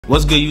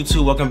What's good,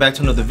 YouTube? Welcome back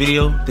to another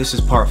video. This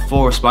is part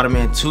 4 of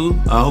Spider-Man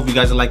 2. I hope you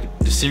guys are liking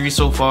the series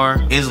so far.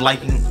 I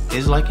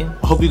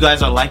hope you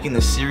guys are liking the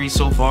series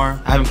so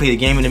far. I haven't played the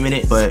game in a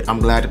minute, but I'm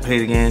glad to play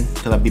it again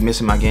because I'll be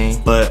missing my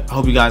game. But I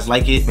hope you guys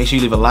like it. Make sure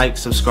you leave a like,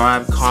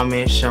 subscribe,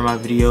 comment, share my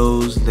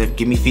videos,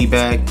 give me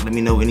feedback. Let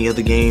me know any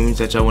other games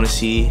that y'all want to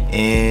see.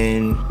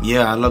 And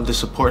yeah, I love the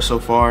support so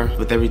far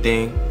with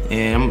everything.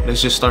 And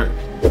let's just start.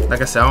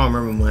 Like I said, I don't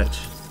remember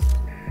much.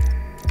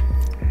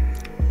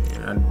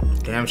 I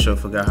damn sure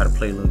forgot how to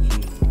play low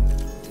key.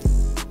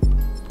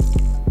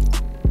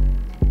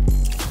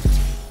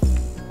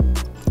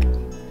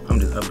 I'm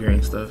just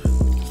upgrading stuff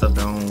that I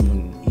don't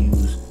even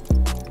use.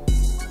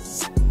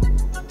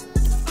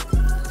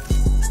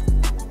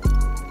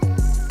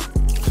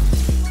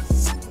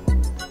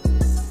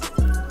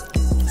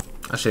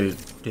 I should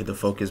have did the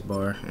focus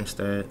bar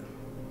instead.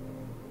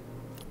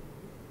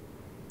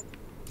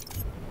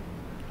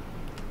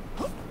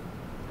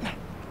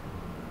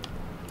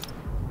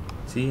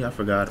 See, I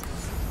forgot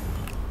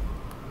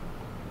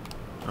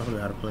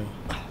how to play.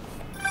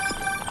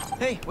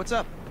 Hey, what's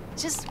up?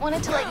 Just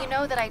wanted to let you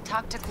know that I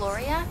talked to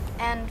Gloria,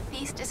 and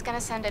Feast is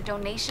gonna send a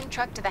donation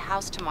truck to the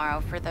house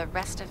tomorrow for the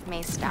rest of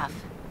May's stuff.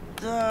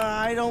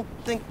 I don't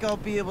think I'll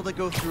be able to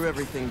go through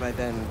everything by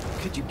then.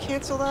 Could you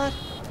cancel that?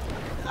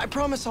 I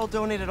promise I'll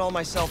donate it all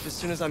myself as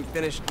soon as I'm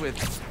finished with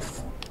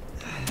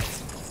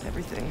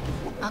everything.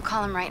 I'll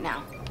call him right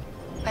now.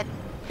 But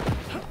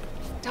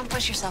don't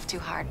push yourself too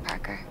hard,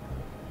 Parker.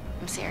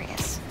 I'm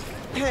serious.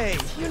 Hey,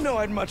 you know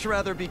I'd much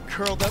rather be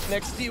curled up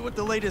next to you with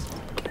the latest...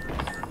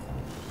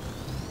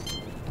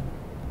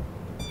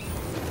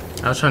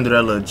 I was trying to do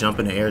that little jump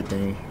in the air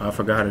thing. I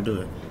forgot how to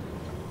do it.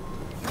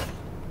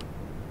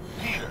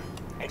 Peter,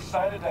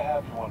 excited to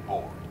have you on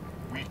board.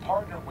 We've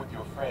partnered with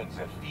your friends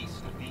at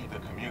Feast to feed the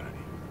community,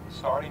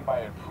 starting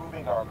by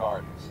improving our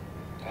gardens.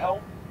 To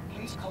help,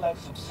 please collect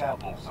some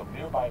samples of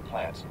nearby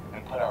plants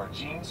and put our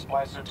gene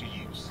splicer to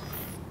use.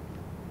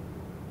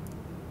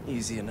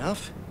 Easy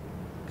enough.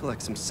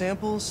 Collect some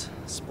samples,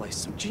 splice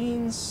some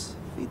genes,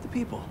 feed the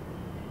people.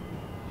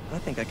 I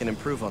think I can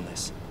improve on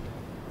this.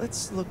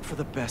 Let's look for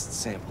the best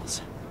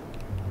samples.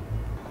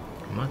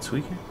 Am I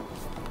tweaking?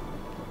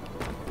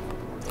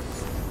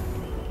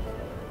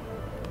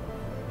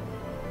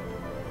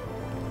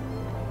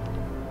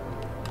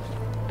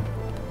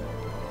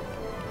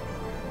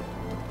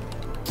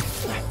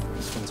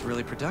 This one's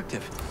really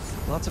productive.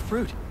 Lots of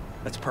fruit.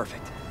 That's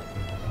perfect.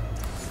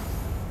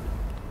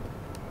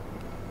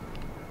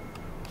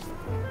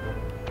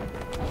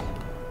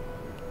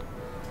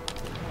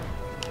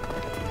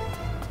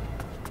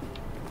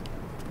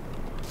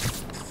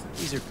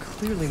 These are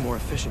clearly more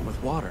efficient with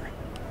water.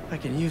 I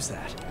can use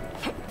that.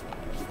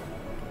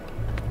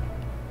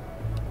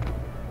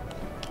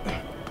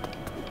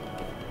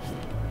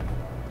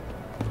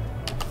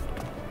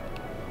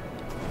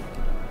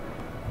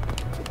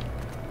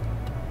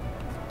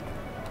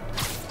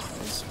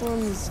 This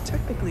one's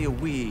technically a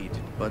weed,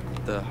 but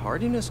the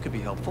hardiness could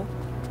be helpful.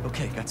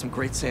 Okay, got some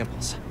great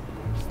samples.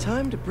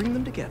 Time to bring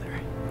them together.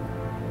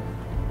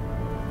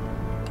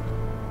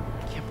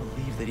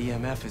 That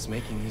EMF is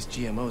making these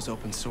GMOs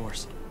open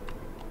source.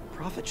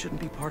 Profit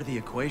shouldn't be part of the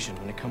equation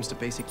when it comes to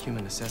basic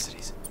human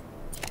necessities.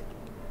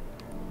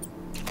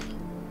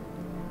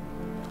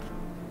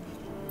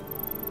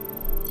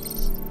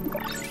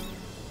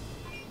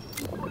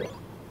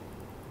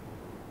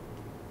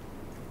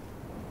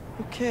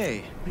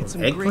 Okay, made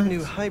some great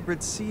new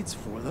hybrid seeds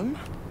for them.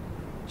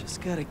 Just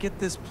gotta get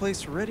this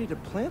place ready to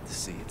plant the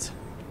seeds.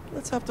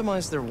 Let's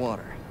optimize their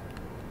water.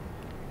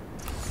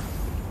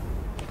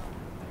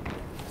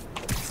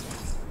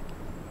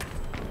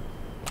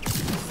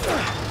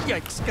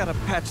 Yikes, gotta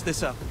patch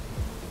this up.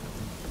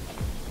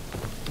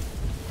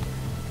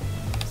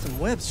 Some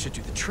webs should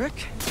do the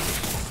trick.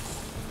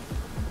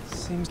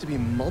 Seems to be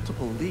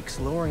multiple leaks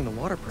lowering the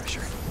water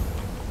pressure.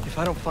 If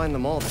I don't find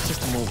them all, the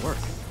system won't work.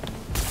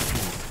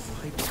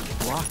 Pipe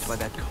blocked by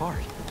that cart.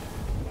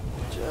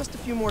 Just a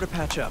few more to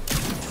patch up.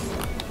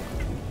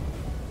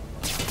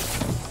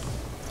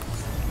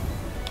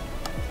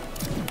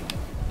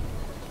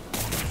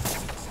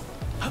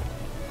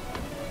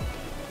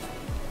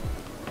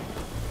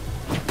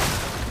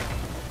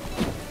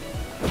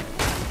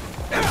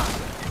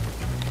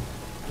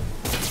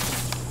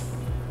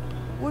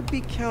 Would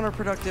be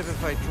counterproductive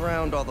if I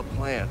drowned all the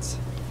plants.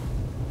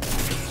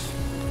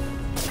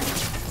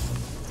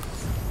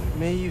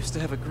 May used to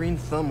have a green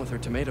thumb with her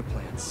tomato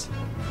plants.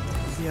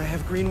 Maybe I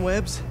have green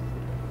webs?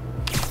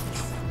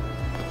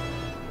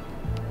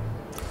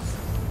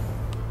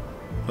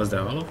 Was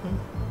that all of them?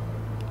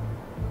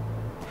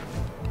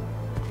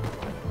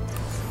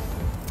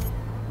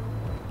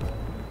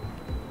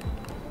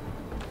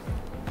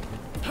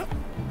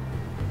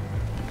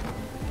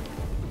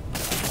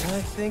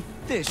 I think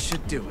this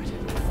should do it.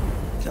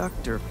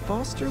 Dr.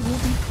 Foster will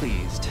be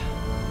pleased.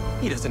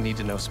 He doesn't need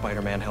to know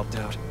Spider-Man helped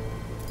out.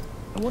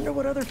 I wonder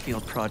what other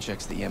field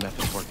projects the EMF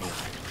is working on.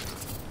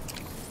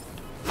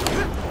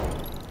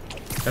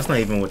 That's not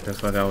even what the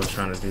fuck I was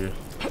trying to do.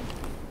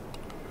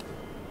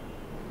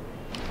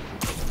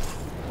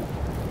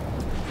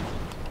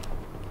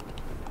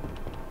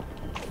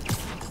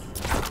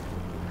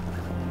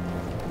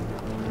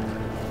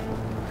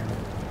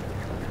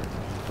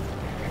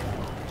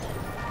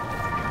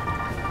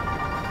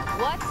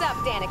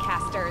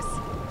 Sisters.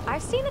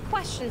 I've seen the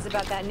questions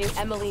about that new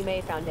Emily May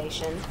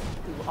Foundation.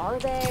 Who are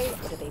they?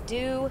 What do they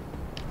do?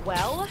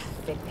 Well,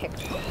 big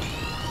picture.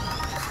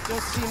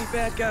 Don't see any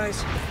bad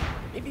guys.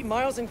 Maybe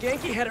Miles and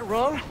Genki had it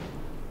wrong?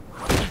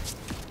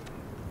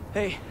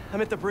 Hey, I'm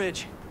at the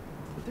bridge.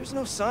 But there's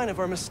no sign of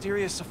our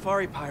mysterious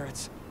safari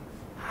pirates.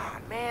 Oh,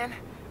 man.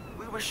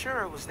 We were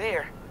sure it was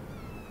there.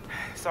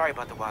 Sorry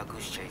about the wild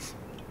goose chase.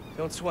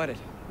 Don't sweat it.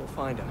 We'll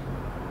find them.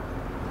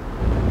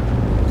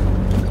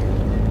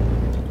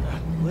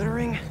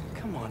 Littering?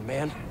 Come on,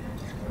 man.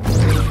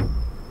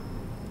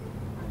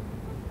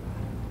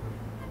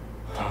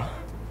 Huh?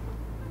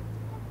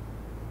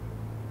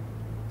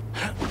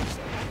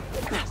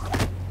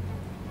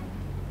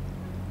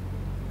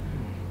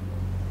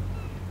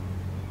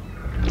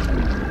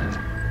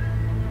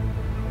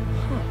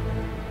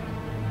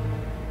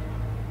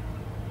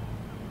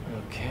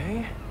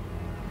 Okay.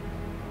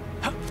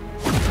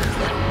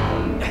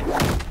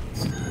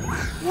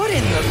 What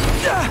in the...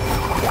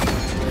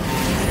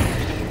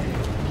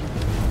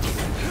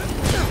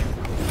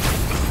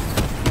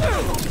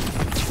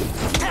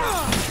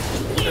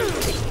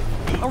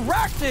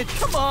 Arachnid,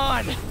 come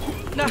on!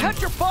 Now have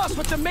your boss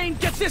with the main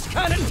get this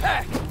kind of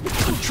tech!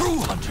 A true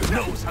hunter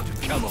knows how to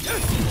kill him.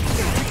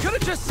 You could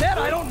have just said,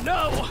 I don't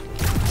know!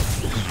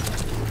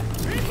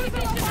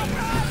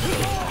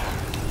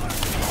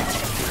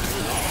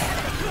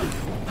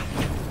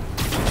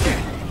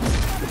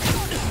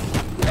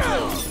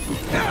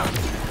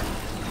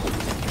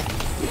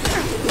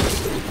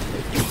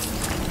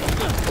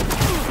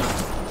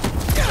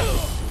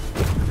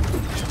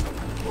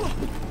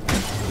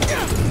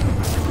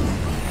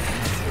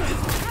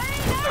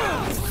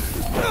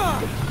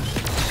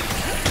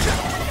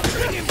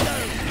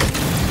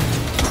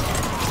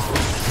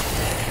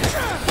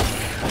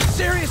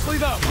 Seriously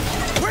though,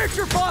 where'd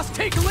your boss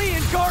take Lee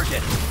and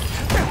Gargan?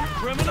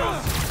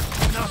 Criminals?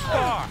 Not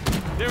far.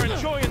 They're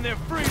enjoying their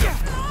freedom.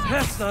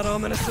 That's not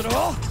ominous at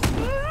all.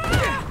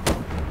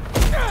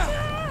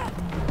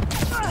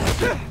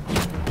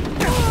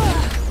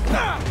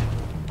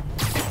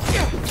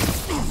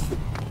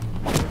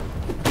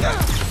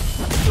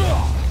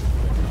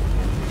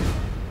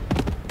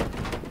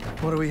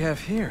 What do we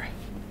have here?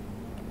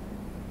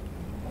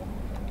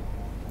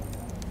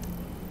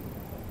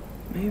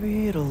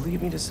 Maybe it'll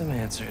lead me to some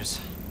answers.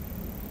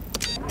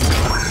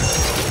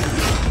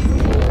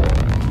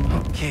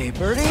 Okay,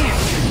 Birdie.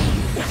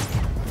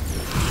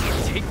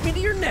 Take me to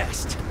your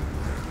nest.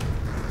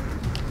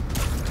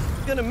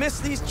 Gonna miss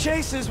these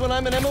chases when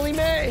I'm in Emily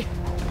May.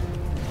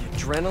 The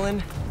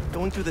adrenaline,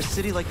 going through the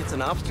city like it's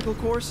an obstacle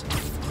course,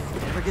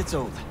 never gets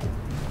old.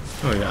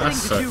 Oh yeah, Getting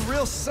to do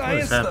real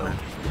science though,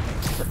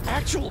 for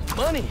actual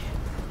money.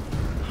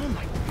 Oh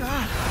my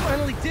God, I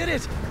finally did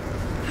it.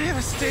 I have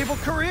a stable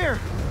career.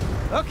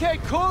 Okay,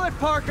 cool it,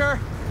 Parker.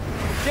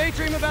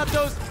 Daydream about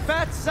those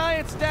fat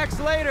science stacks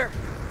later.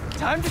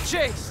 Time to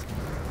chase.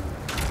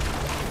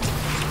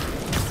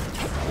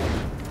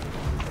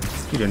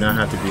 You do not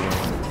have to be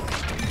one.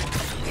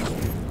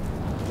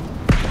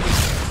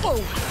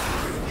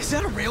 Whoa! Is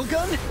that a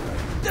railgun?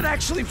 That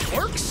actually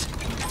works?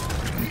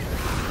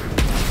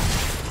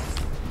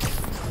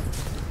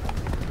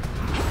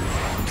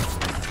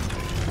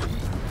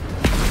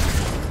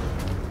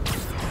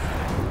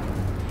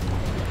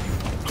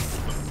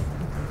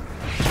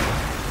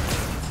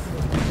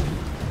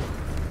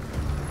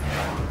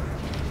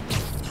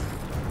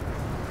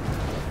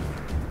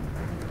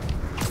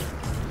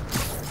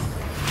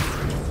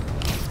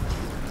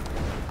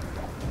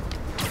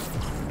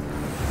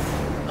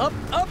 Up,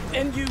 up,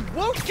 and you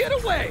won't get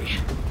away!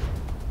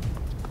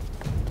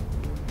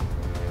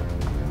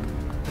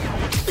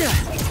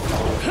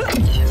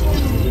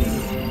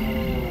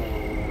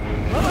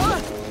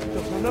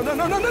 No, no, no,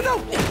 no, no, no,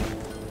 no!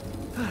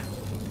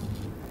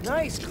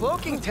 Nice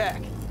cloaking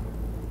tech.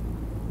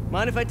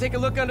 Mind if I take a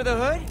look under the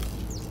hood?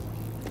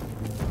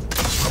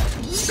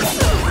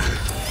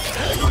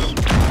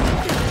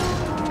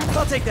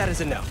 I'll take that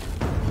as a no.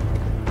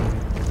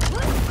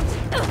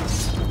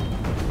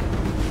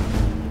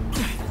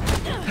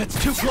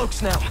 That's 2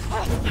 cloaks now.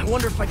 I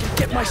wonder if I can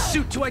get my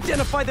suit to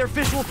identify their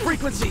visual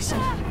frequencies.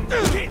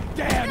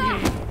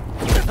 Damn you!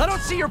 I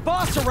don't see your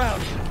boss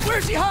around.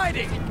 Where's he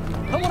hiding?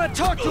 I want to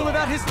talk to him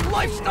about his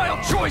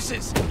lifestyle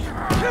choices.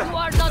 You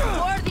are not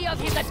worthy of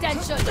his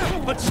attention.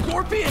 But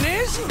Scorpion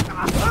is?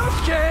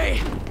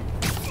 Okay.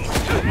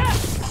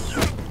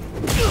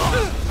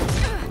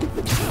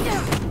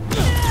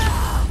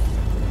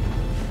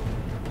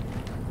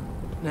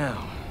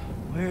 Now,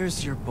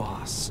 where's your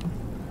boss?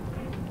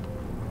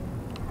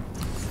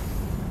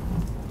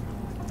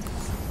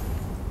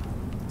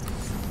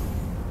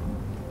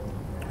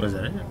 Was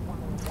that it?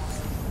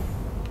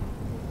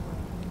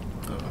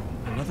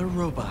 Another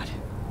robot.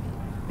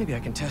 Maybe I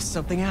can test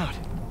something out.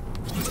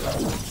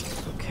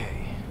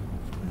 Okay,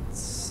 let's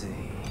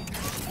see.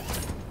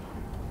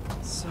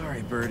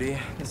 Sorry, Birdie.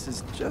 This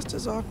is just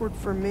as awkward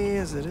for me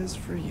as it is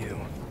for you.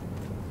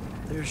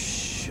 There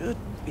should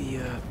be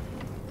a...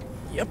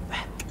 Yep.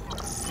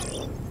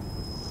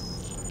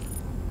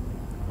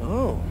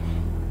 Oh,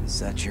 is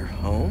that your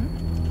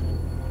home?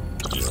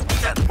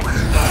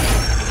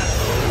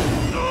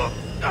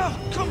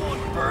 Come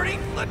on, Birdie,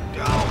 let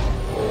go!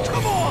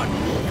 Come on!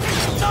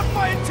 Not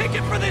buy a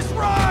ticket for this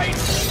ride!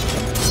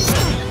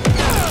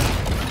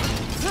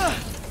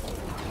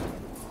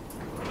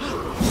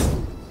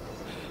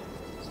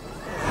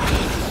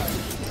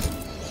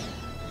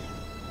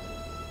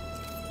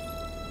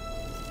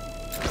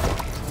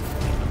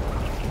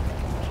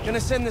 Gonna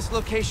send this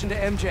location to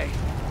MJ.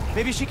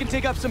 Maybe she can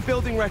dig up some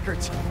building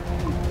records.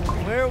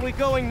 Where are we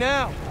going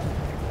now?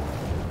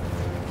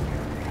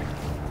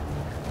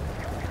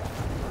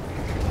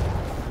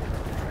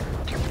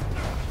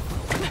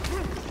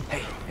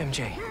 Hey,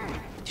 MJ.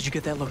 Did you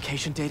get that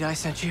location data I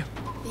sent you?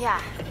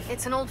 Yeah,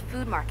 it's an old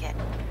food market.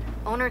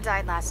 Owner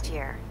died last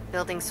year.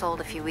 Building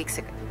sold a few weeks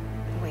ago.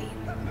 Wait.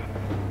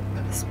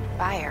 This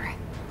buyer.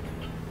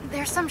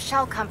 There's some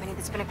shell company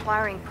that's been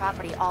acquiring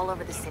property all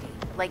over the city.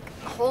 Like,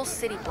 whole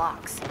city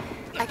blocks.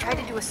 I tried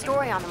to do a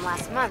story on them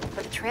last month,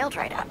 but the trail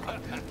dried up.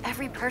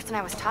 Every person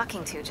I was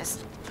talking to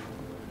just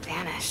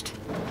vanished.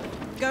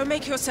 Go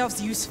make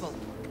yourselves useful.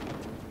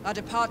 Our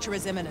departure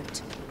is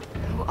imminent.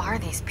 Who are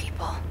these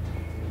people?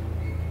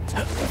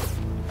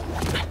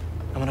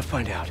 I'm gonna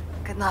find out.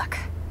 Good luck.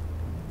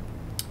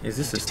 Is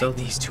this a Just take stealth?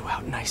 these two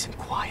out nice and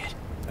quiet.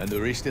 And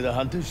the rest of the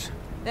hunters?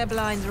 Their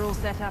blinds are all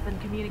set up and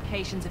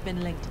communications have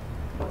been linked.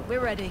 We're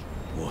ready.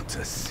 What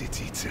a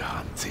city to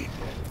hunt in.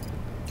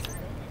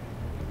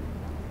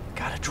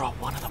 Gotta draw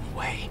one of them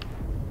away.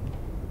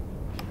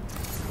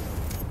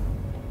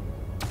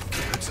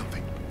 Heard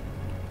something.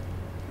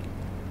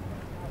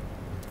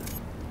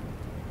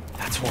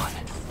 That's one.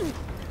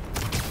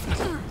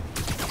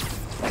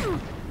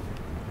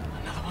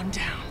 Another one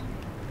down.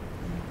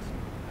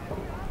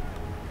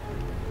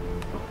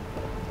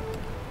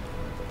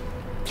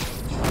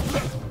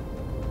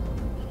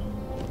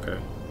 Okay.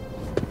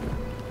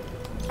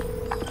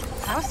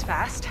 That was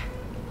fast.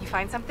 You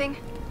find something?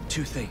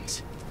 Two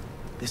things.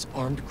 This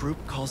armed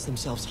group calls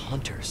themselves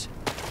Hunters.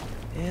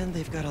 And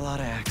they've got a lot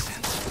of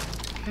accents.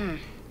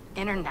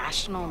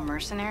 International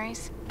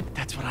mercenaries?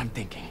 That's what I'm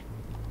thinking.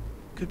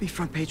 Could be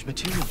front page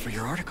material for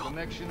your article. I'm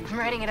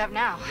writing it up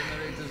now.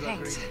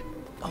 Thanks.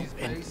 Oh,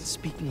 and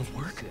speaking of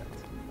work,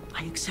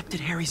 I accepted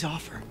Harry's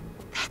offer.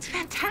 That's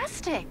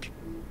fantastic.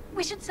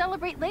 We should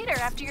celebrate later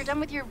after you're done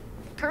with your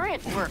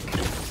current work.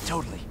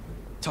 Totally.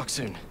 Talk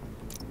soon.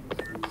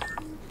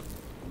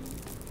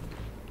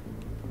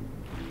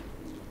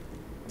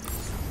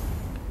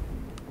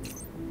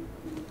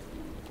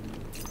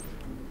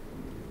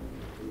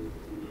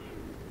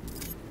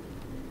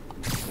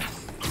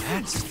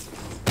 That's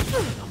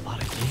a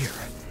lot of gear.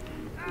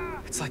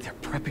 It's like they're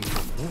prepping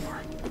for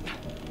war.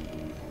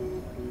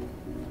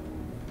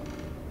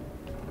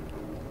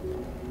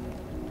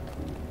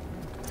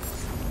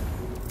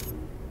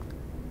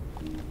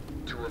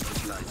 Two of the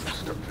blinds have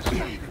stopped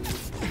responding.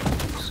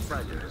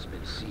 Spider has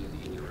been seen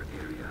in your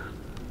area.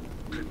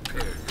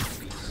 Prepare the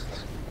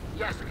beasts.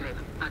 Yes,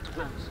 Craven, at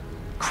once.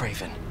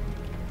 Craven.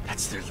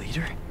 That's their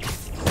leader?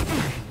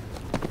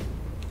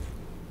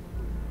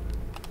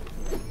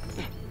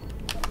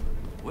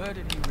 Where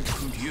did he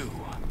recruit you?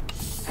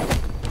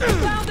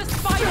 Found a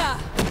spider!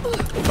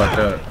 Fucked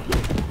up.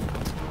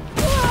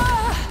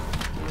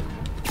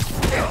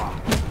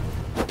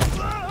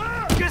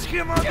 Get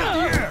him out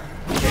of here!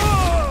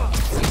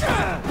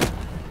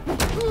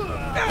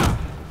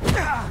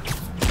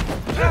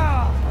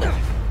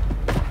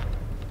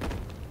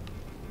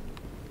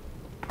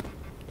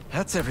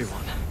 That's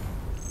everyone.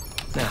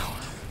 Now,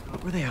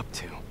 what were they up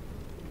to?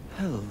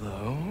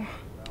 Hello?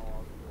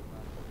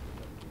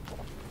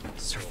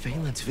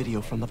 Surveillance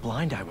video from the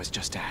blind I was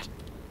just at.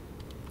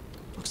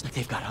 Looks like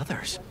they've got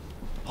others.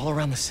 All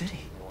around the city.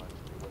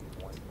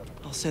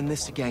 I'll send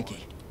this to Genki.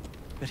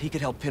 Bet he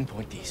could help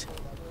pinpoint these.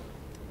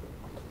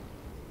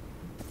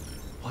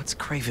 What's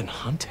Craven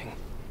hunting?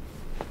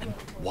 And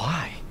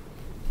why?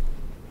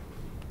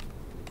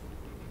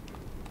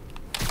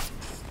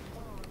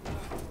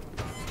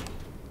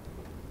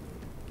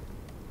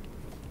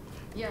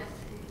 Yes,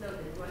 it's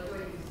loaded. What do I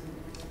use?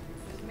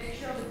 Just make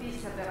sure the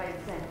beasts have the right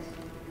scent.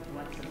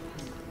 What's the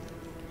pasta?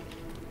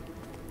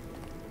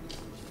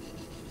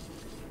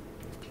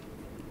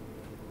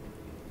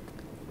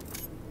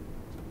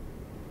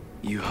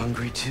 You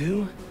hungry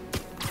too?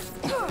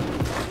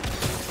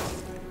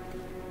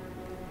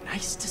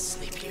 Nice to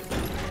sleep, you.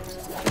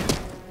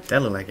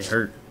 That looked like it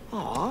hurt.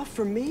 Aw,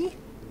 for me?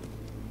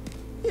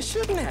 You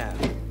shouldn't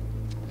have.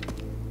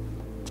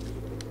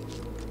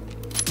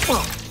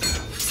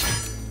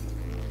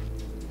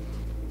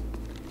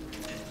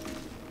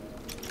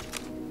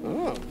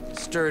 Oh,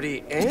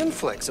 sturdy and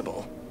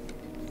flexible.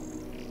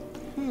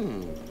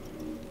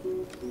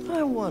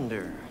 I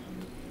wonder.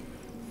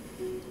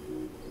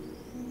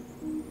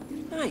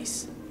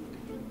 Nice.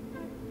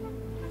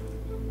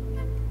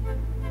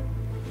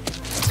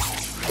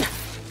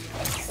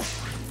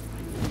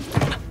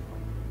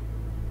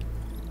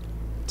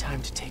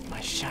 Time to take my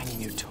shiny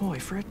new toy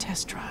for a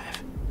test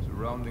drive.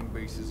 Surrounding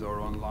bases are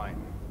online.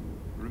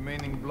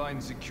 Remaining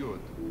blind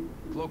secured.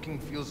 Cloaking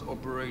fields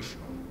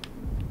operational.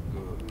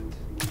 Good.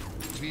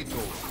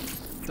 Vito,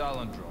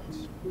 Talon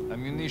drones,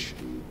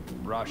 ammunition,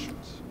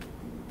 Russians.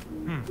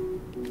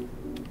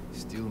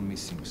 Still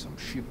missing some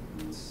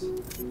shipments.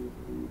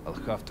 I'll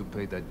have to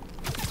pay that.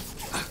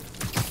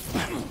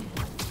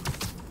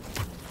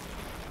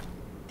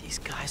 These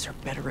guys are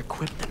better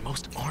equipped than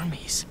most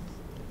armies.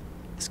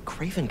 This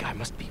Craven guy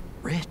must be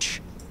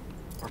rich,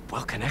 or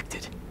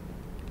well-connected,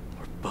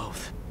 or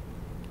both.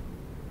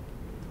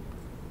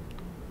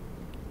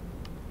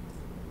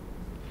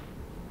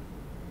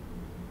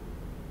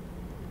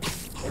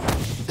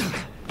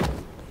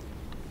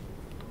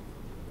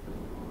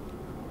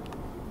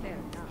 Fair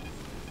enough.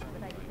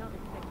 But I did not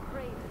expect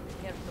Craven to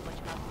care so much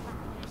about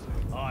facts.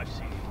 I've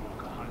seen him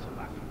walk a hunter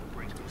back from the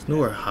bridge. There's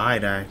nowhere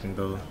hide I can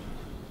go.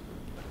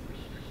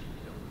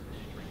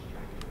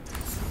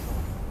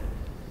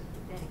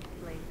 That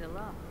explains a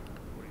lot.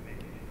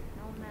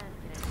 No man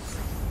can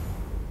explain.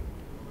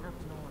 Not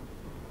normal.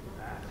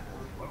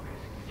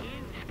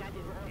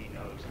 He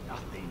knows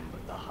nothing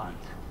but the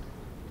hunt.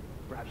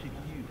 Perhaps if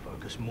you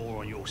focus more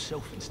on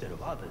yourself instead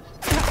of others.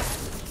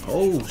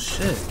 Oh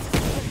shit.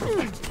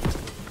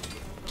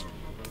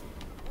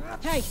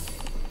 Hey,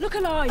 look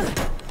alive!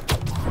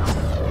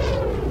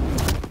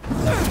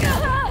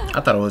 I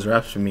thought it was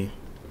raps for me.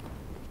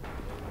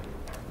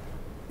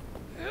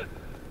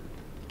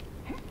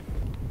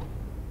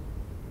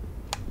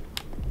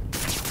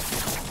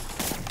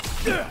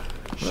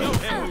 Show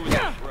him who's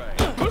afraid.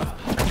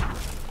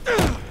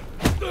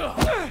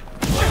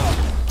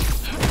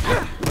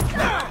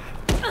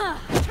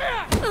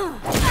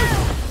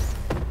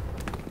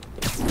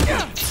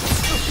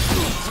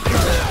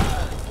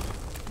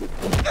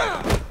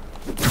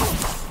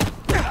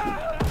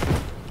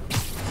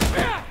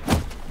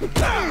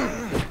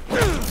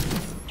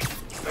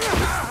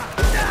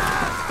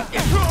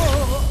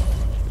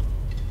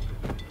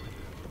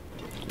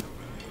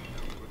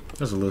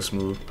 That was a little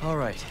smooth. All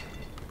right,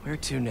 where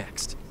to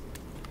next?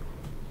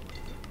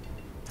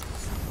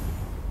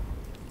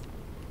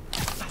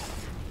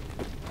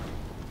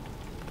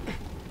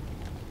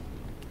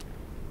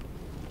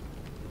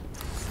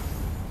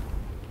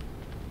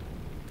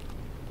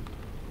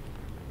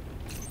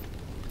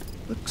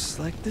 Looks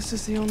like this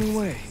is the only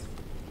way.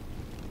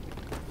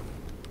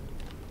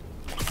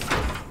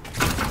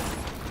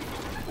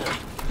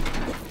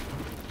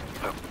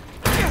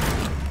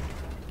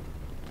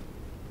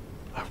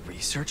 A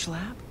research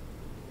lab?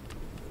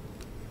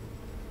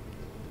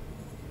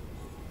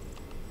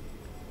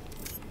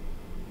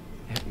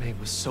 Aunt May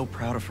was so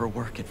proud of her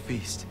work at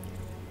Feast.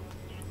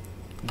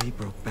 Lee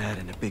broke bad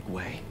in a big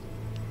way.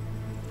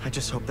 I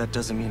just hope that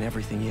doesn't mean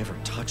everything he ever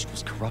touched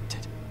was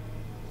corrupted.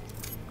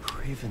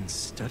 Craven's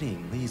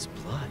studying Lee's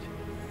blood.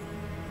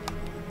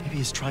 Maybe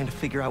he's trying to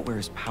figure out where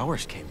his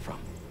powers came from.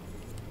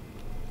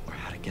 Or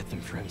how to get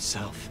them for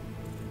himself.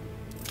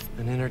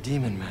 An inner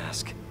demon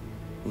mask.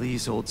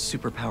 Lee's old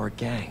superpowered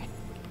gang.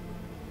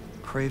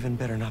 Craven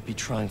better not be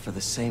trying for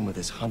the same with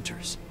his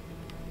hunters.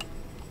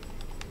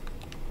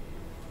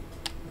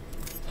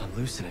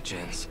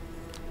 Hallucinogens.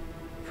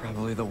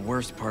 Probably the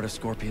worst part of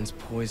Scorpion's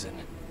poison.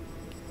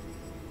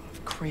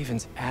 If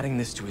Craven's adding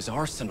this to his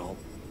arsenal...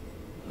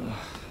 Ugh.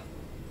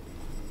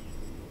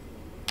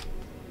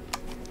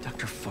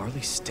 Dr.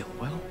 Farley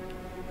Stillwell?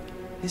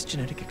 His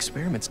genetic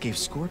experiments gave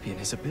Scorpion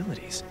his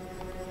abilities.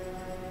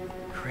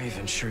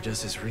 Craven sure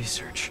does his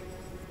research.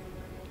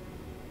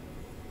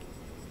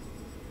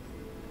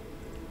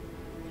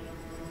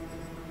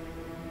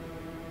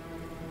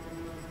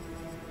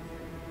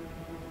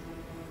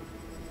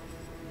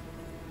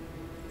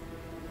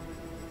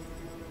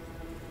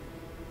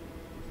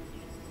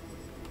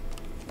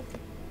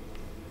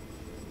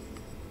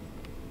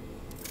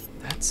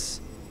 That's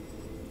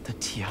the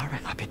Tiara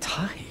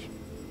Apitai.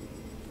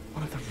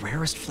 One of the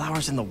rarest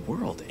flowers in the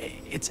world.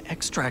 Its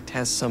extract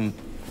has some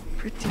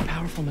pretty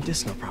powerful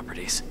medicinal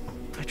properties.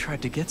 I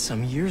tried to get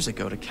some years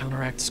ago to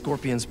counteract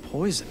Scorpion's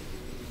poison,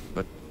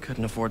 but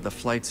couldn't afford the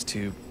flights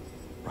to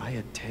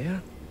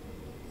Raiatea?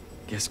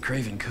 Guess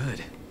Craven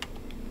could.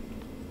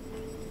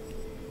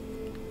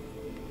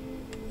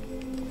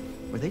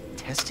 Were they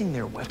testing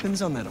their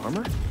weapons on that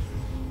armor?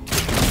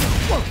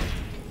 Whoa!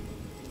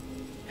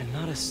 And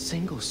not a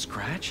single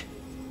scratch?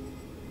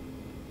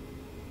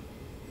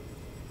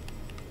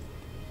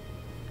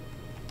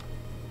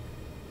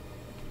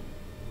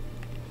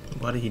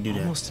 Why did he do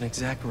that? Almost an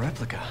exact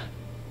replica.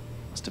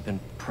 Must have been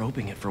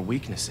probing it for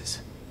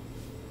weaknesses.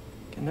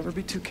 Can never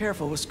be too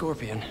careful with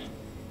Scorpion.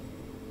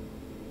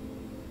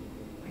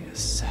 Wait a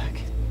sec.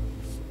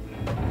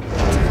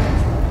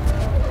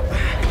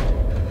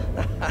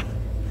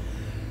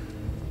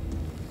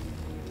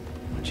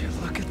 Would you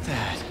look at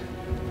that?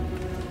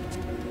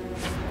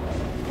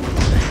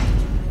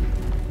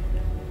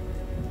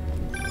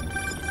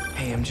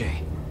 Hey,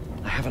 MJ.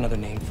 I have another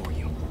name for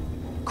you.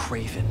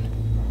 Craven.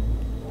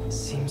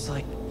 Seems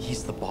like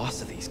he's the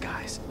boss of these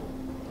guys.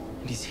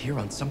 And he's here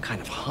on some kind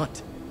of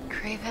hunt.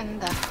 Craven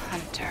the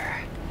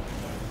Hunter.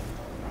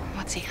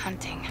 What's he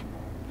hunting?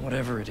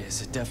 Whatever it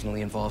is, it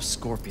definitely involves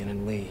Scorpion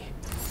and Lee.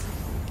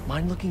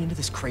 Mind looking into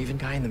this Craven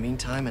guy in the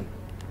meantime and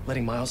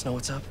letting Miles know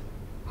what's up?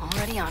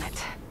 Already on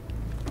it.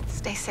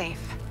 Stay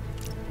safe.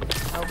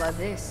 How about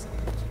this?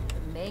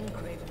 The main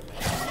Craven.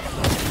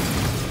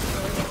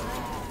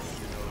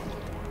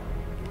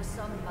 There was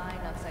some mine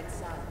outside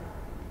South.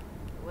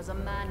 There was a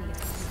man here who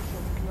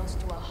killed close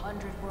to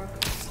 100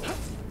 workers.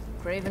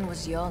 Craven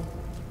was young,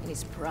 in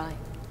his prime,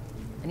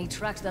 and he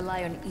tracked the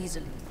lion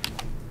easily.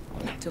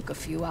 It took a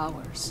few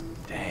hours.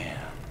 Damn.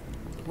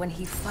 When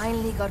he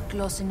finally got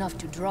close enough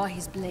to draw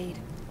his blade,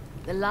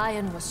 the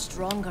lion was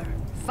stronger,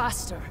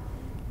 faster,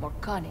 more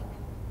cunning.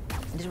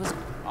 And it was...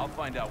 I'll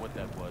find out what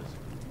that was.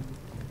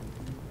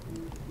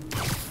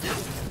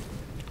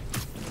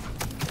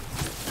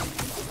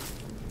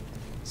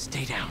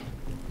 Stay down.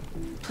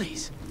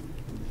 Please.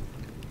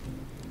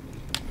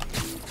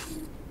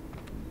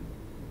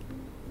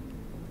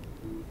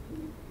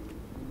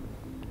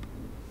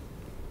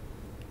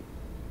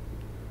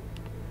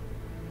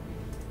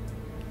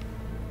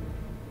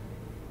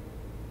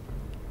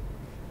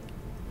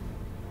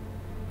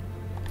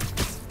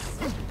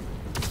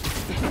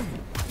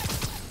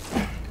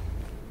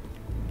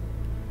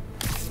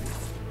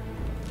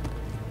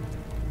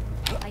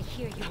 I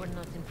hear you were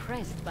not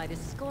impressed by the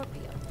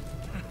Scorpio.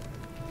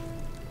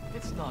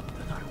 It's not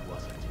that I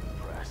wasn't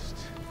impressed.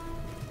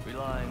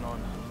 Relying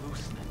on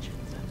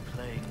hallucinogens and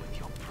playing with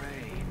your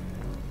prey,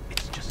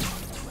 it's just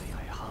not the way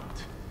I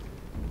hunt.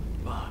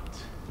 But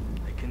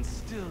I can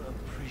still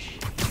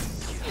appreciate the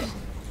skill.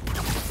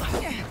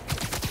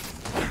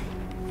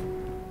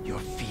 You're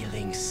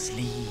feeling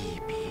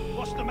sleepy.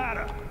 What's the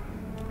matter?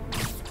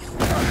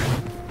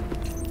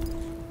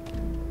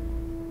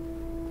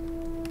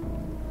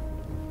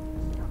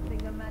 Nothing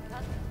the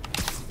matter.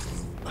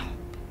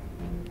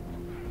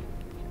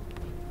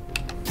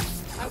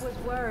 I was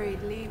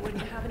worried Lee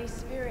wouldn't have any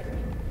spirit.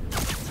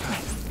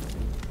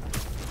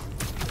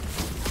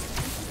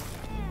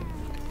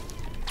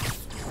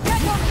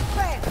 Get on the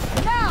trail!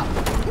 Now!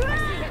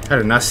 I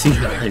did not see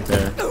her right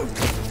there. Do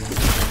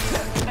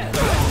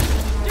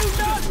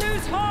not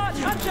lose heart,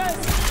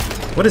 hunters!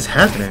 What is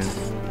happening?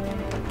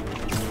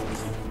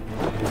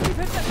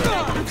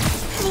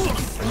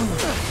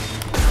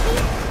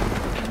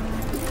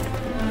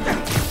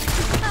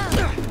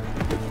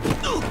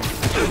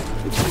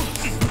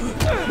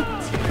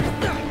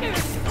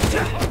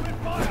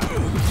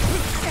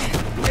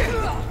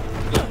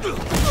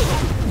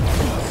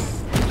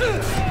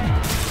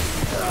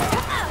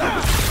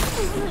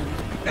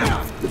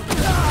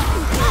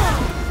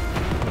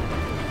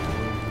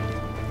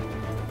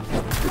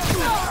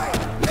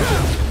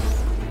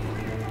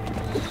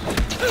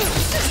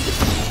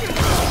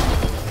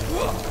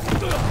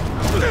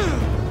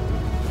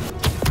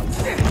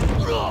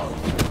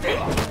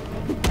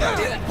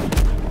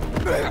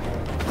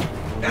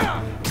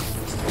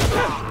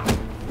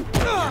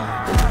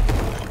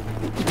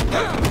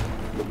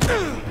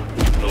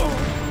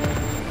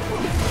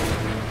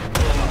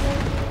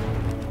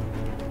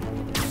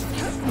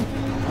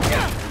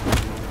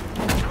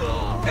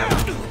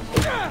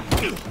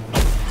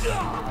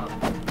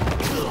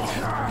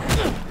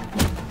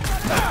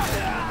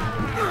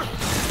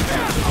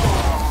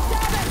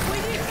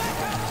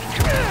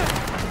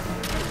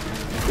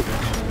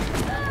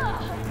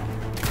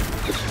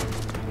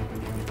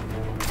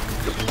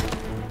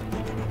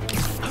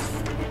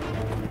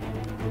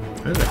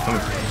 Where's that coming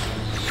from?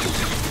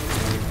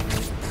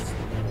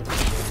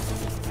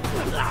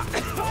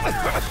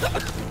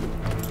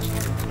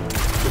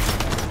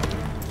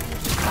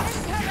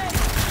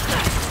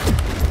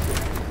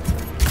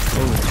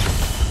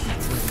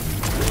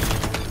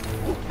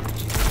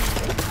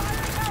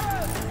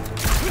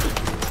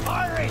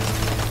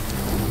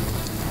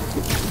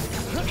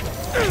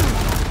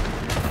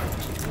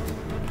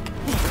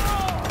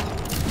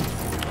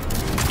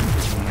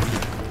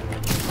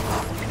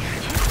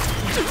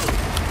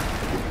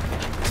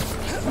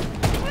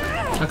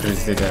 I could have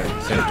just did that.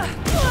 Same thing.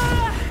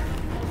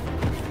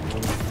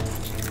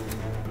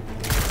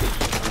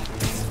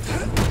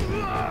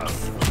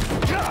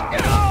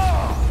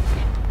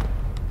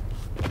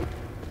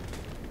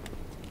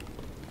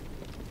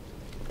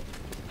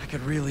 I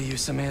could really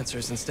use some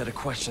answers instead of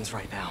questions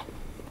right now.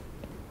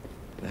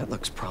 That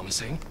looks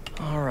promising.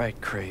 All right,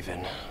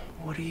 Craven.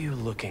 What are you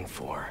looking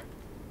for?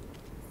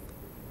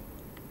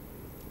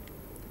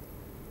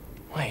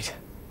 Wait.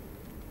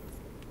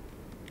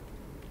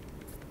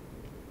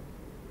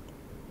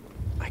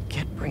 I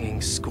get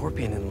bringing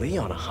Scorpion and Lee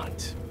on a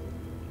hunt,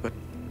 but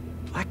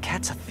Black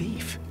Cat's a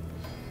thief.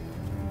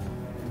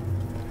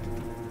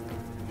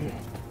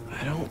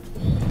 I don't...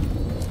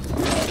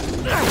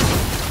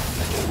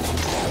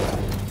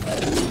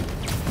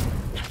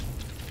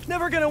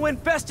 Never gonna win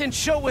Best in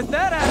Show with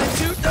that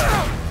attitude!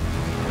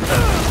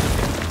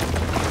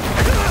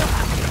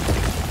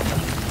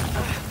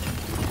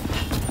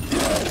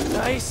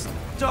 Nice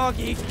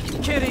doggy,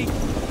 kitty,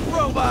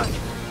 robot!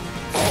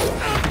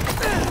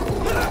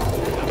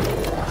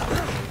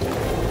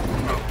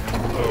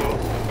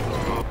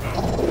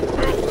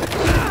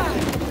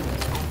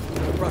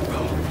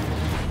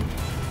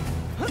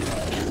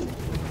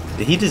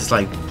 Did he just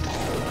like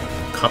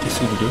copy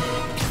Scooby-Doo?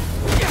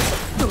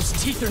 Those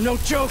teeth are no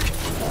joke!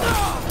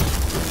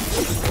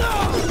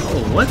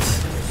 what?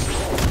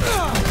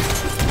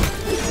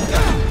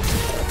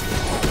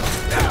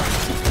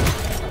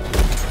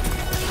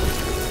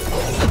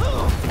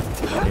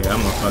 Yeah,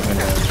 I'm a fucking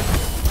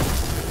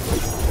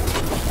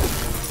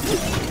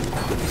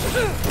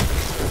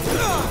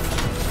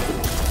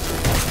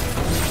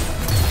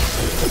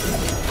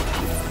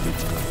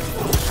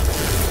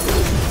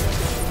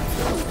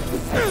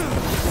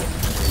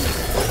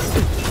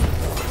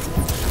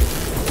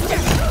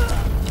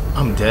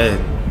I'm dead.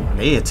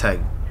 They attack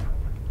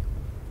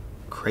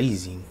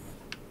crazy.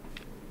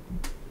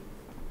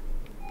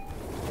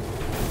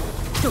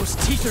 Those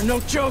teeth are no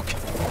joke.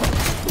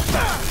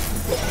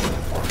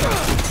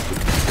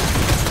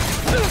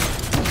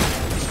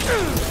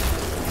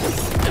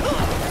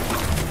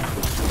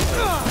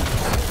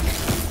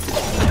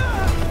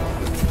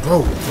 Bro,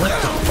 what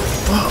the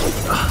fuck?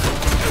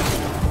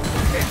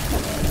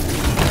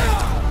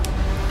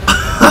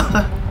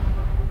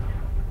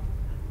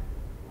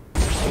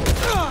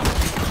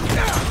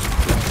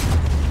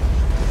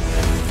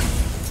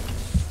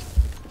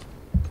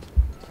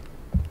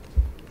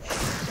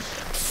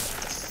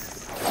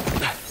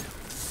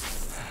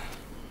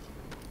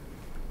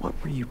 What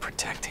were you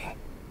protecting?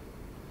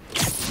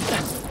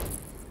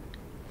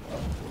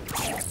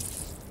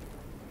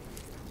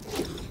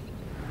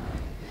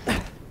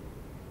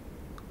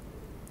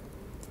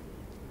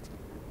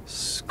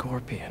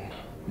 Scorpion,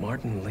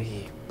 Martin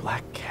Lee,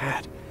 Black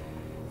Cat.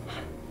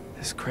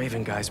 This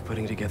Craven guy's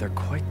putting together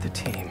quite the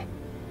team.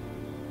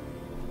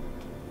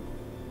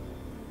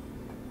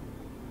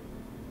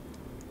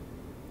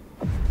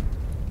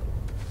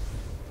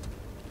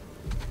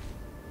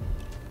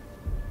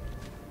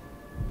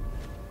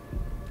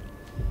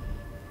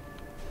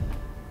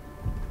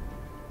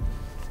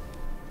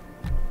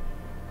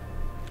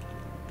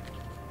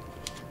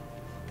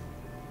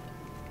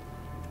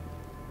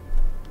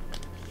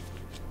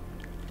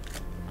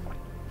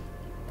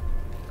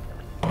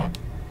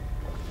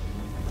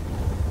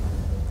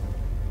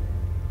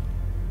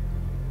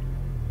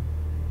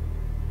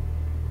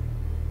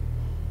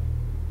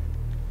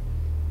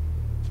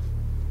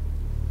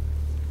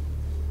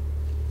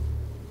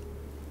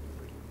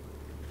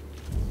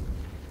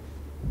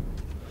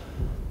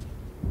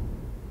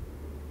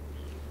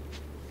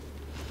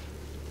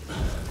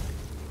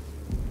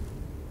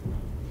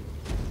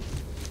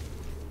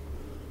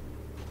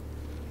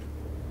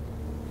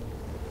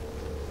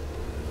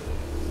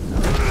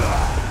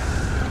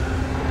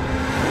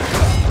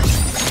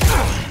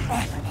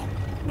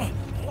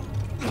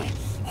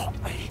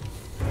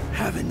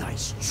 Have a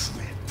nice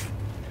trip.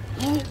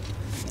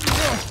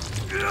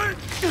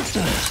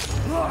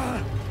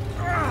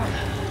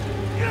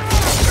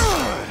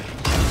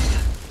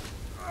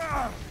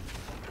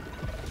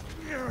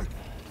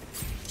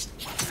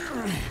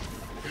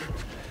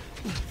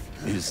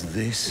 Is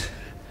this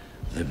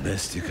the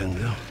best you can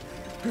do?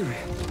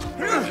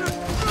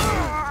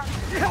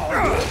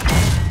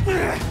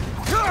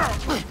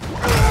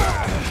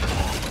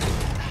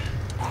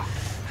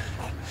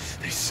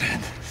 They said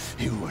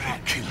you were a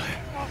killer.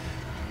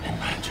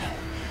 Imagine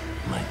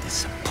my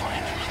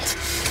disappointment.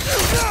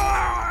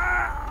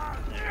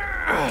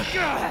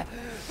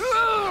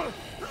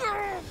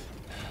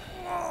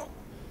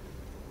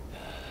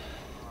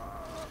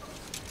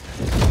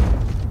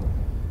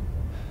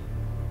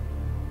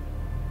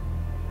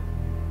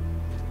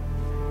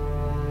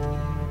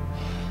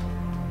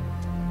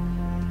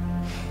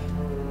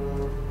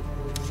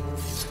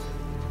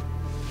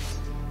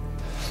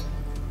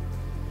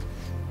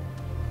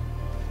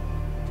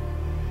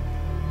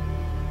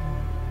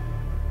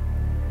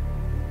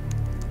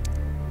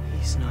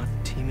 He's not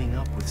teaming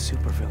up with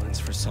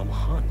supervillains for some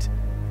hunt.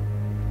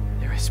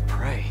 There is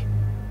prey.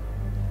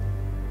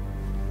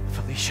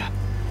 Felicia.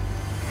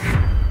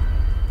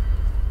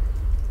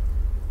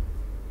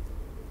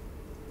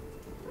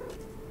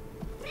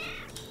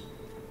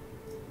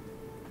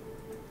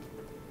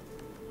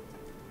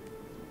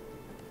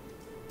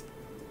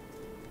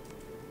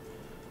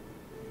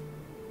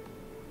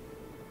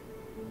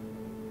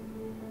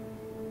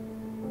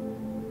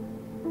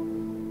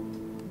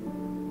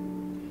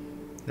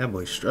 That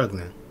boy's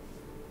struggling.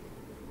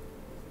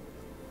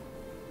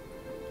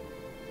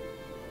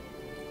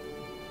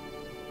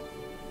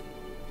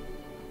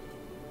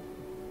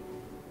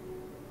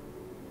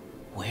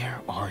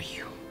 Where are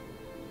you?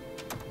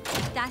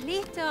 ¿Estás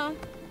listo?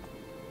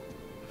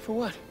 For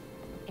what?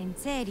 En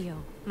serio?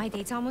 My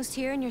date's almost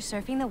here and you're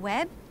surfing the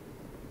web?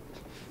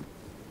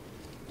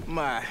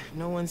 Ma,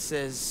 no one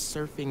says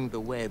surfing the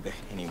web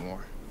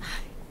anymore.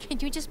 Can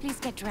you just please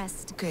get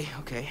dressed? Okay,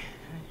 okay.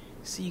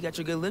 See, you got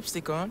your good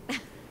lipstick on.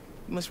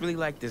 You must really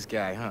like this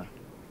guy, huh?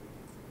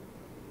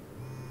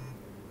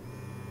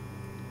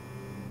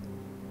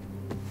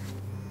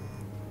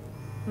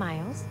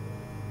 Miles?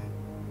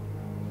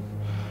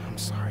 I'm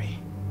sorry.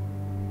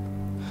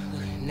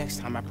 Look, next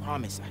time, I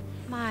promise.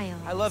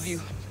 Miles. I love you.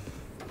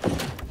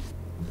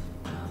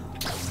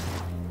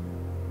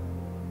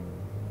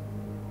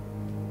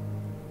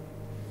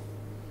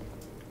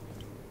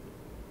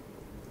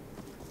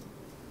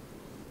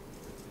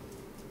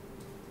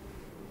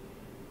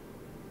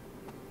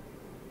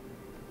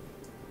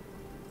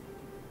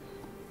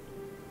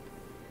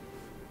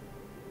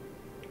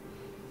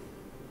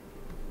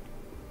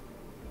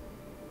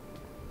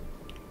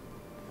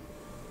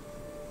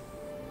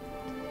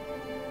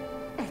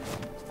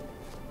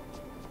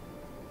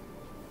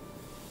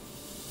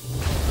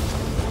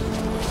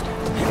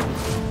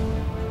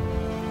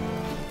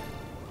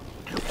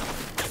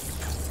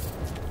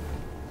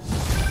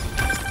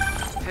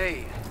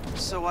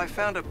 So I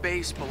found a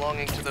base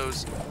belonging to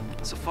those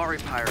safari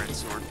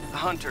pirates, or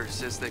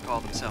hunters as they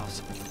call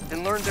themselves,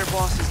 and learned their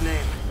boss's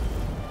name,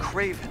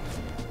 Craven.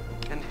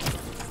 And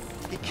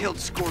he killed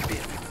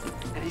Scorpion.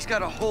 And he's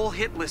got a whole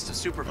hit list of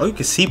super... Oh, you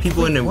can see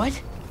people in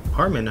the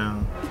apartment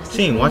now.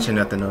 She ain't watching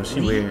nothing though.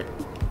 She weird.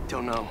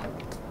 Don't know.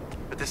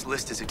 But this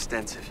list is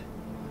extensive.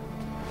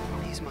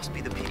 These must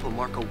be the people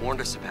Marco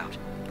warned us about.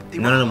 They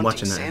None were of them hunting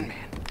watching that. Sandman.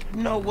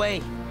 No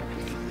way.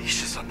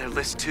 Felicia's on their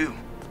list too.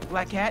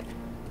 Black Cat?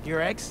 Your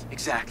ex?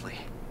 Exactly.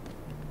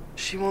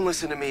 She won't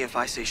listen to me if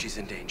I say she's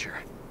in danger.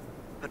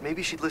 But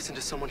maybe she'd listen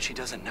to someone she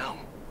doesn't know.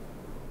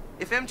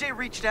 If MJ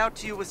reached out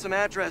to you with some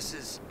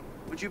addresses,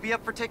 would you be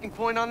up for taking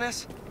point on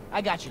this?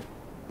 I got you.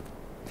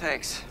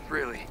 Thanks,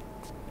 really.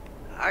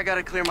 I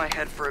gotta clear my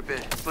head for a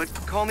bit, but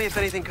call me if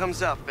anything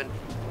comes up, and...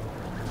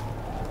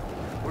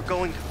 we're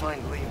going to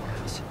find Lee,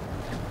 Miles.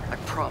 I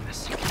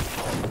promise.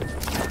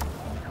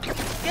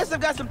 Guess I've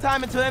got some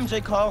time until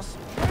MJ calls.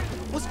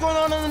 What's going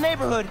on in the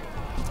neighborhood?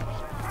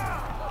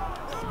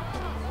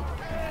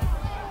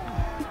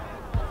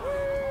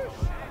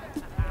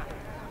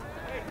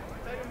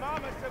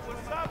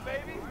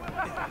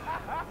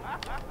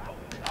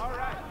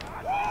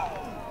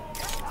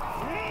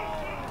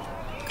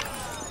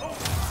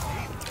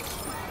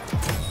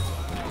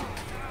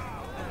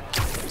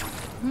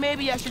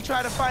 Maybe I should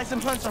try to find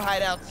some hunter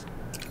hideouts.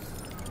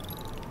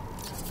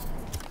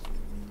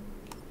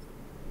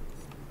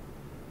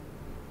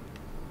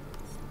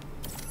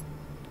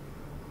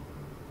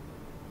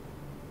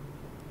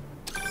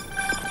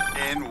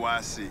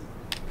 NYC,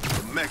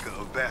 the mecca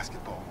of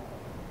basketball.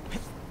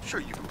 Sure,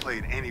 you can play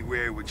it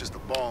anywhere with just a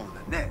ball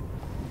and a net.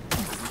 But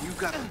when you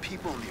got the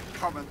people in the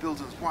apartment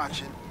buildings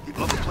watching, the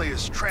other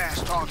players trash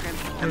talking,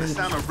 and the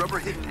sound of rubber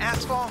hitting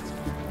asphalt,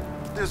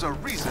 there's a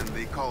reason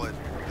they call it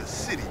the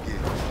city game.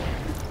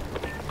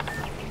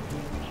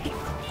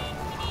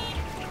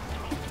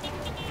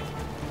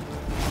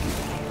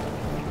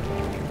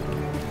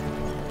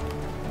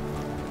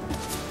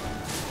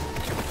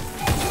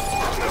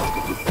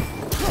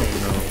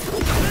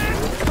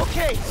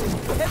 Okay,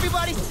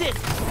 everybody sit.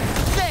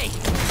 Stay.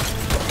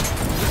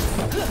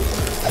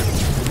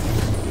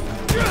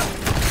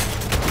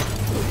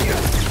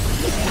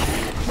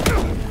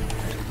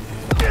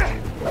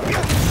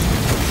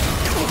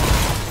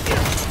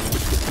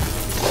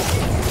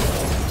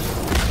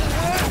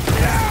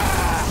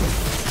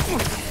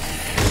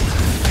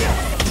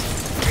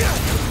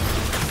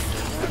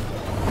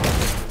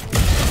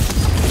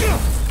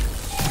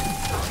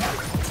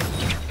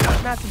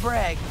 Not to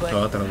brag, but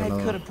I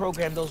could have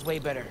programmed those way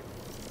better.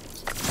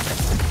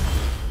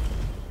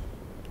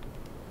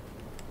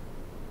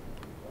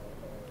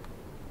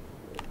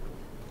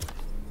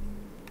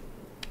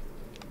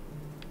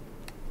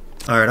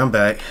 Alright, I'm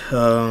back.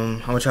 I'm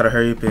gonna try to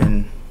hurry up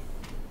and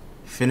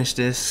finish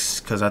this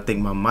because I think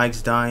my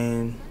mic's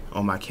dying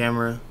on my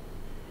camera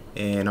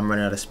and I'm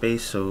running out of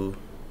space, so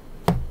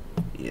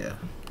yeah.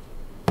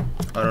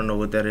 I don't know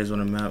what that is on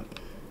the map.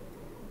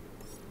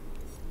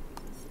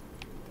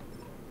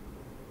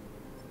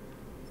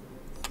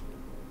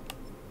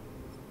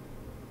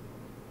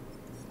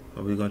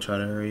 But we're gonna try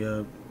to hurry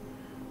up.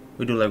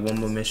 We do like one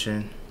more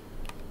mission.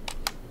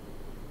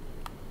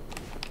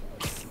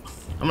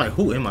 I'm like,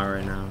 who am I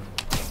right now?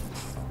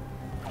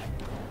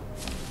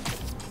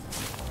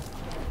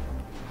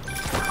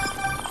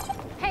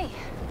 Hey,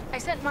 I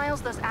sent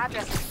Miles those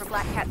addresses for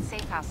Black Cat's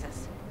safe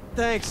houses.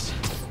 Thanks.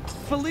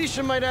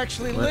 Felicia might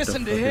actually What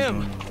listen the to fuck is him.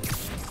 going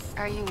on?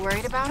 Are you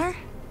worried about her?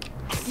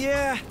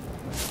 Yeah,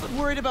 but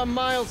worried about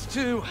Miles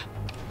too.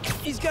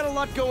 He's got a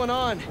lot going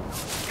on.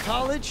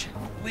 College,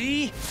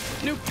 Lee,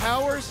 new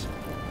powers.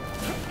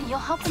 You'll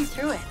help him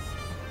through it.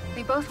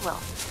 We both will.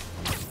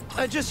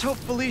 I just hope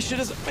Felicia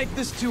doesn't make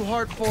this too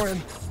hard for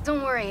him.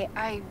 Don't worry,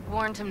 I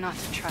warned him not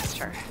to trust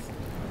her.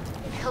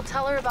 He'll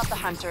tell her about the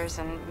hunters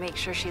and make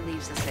sure she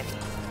leaves the city.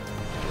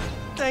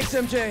 Thanks,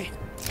 MJ.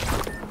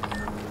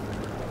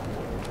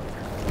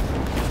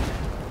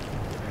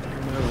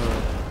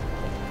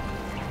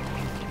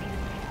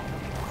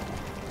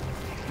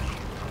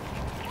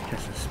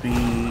 Catch the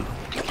speed.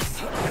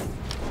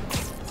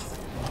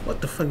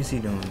 What the fuck is he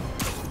doing?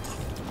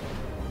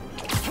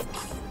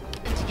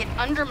 And to get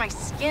under my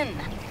skin.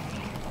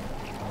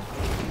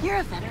 You're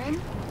a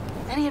veteran.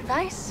 Any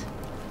advice?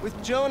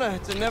 With Jonah,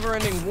 it's a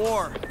never-ending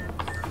war.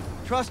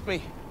 Trust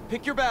me,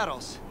 pick your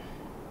battles.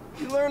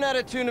 You learn how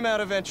to tune them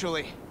out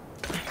eventually.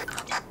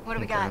 What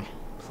do we got?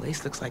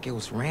 Place looks like it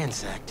was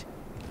ransacked.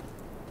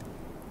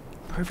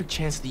 Perfect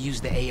chance to use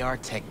the AR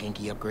tech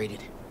Genki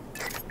upgraded.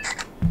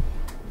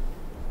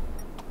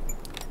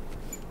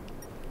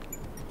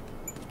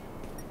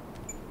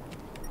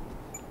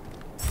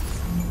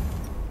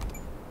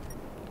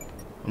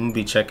 I'm gonna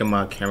be checking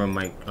my camera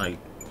mic like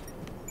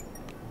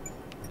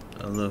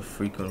a little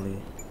frequently.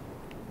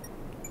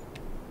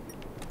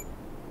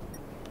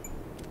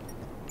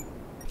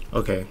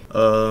 Okay,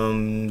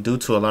 due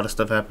to a lot of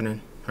stuff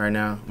happening right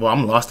now, well,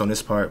 I'm lost on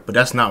this part, but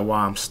that's not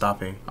why I'm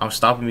stopping. I'm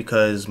stopping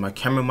because my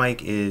camera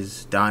mic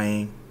is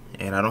dying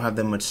and I don't have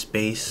that much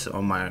space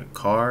on my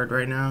card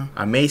right now.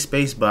 I made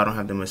space, but I don't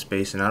have that much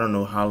space, and I don't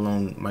know how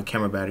long my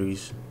camera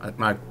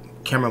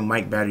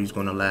mic battery is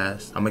gonna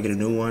last. I'm gonna get a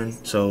new one.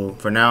 So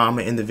for now, I'm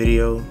gonna end the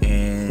video,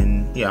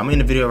 and yeah, I'm gonna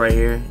end the video right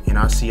here, and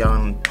I'll see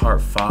y'all in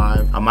part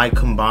 5. I might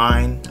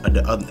combine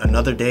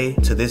another day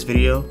to this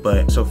video,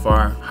 but so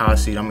far, how I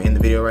see it, I'm gonna end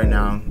the video right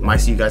now. Might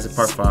see you guys in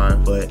part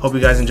 5, but hope you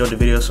guys enjoyed the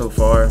video so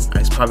far.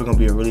 It's probably gonna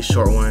be a really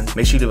short one.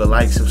 Make sure you leave a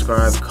like,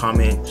 subscribe,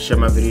 comment, share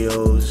my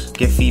videos,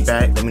 give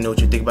feedback. Let me know what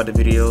you think about the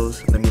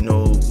videos. Let me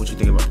know what you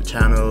think about the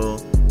channel,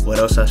 what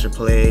else I should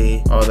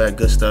play, all that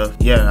good stuff.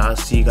 Yeah, I'll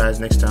see you guys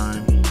next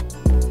time.